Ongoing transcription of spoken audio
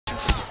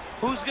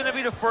Who's going to be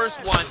the first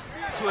one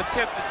to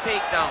attempt the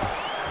takedown?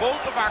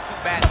 Both of our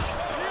combatants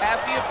have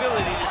the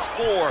ability to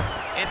score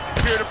and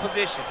secure the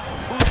position.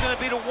 Who's going to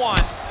be the one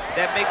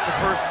that makes the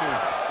first move?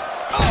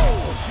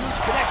 Oh,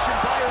 huge connection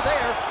by her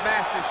there.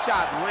 Massive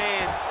shot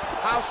lands.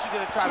 How's she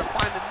going to try to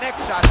find the next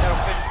shot that'll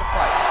finish the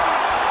fight?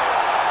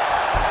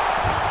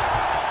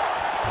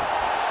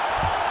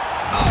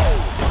 Oh,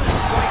 what a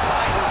strike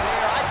by her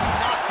there. I'd be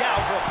knocked out.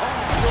 Her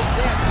opponent still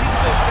stands. She's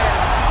still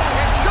standing.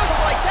 And just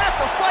like that,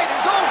 the fight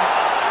is over.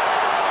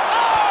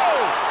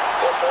 Oh!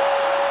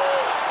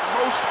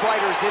 Most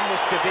fighters in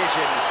this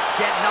division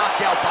get knocked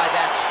out by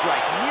that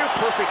strike. Near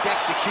perfect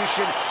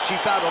execution. She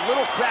found a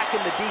little crack in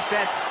the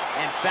defense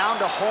and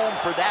found a home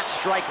for that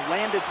strike,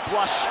 landed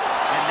flush,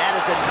 and that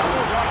is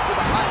another one for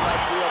the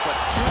highlight reel, but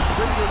few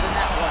prettier than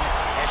that one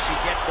as she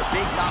gets the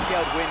big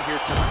knockout win here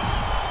tonight.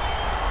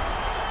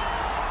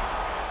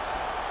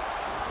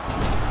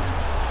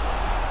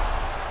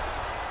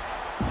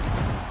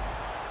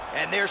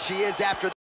 And there she is after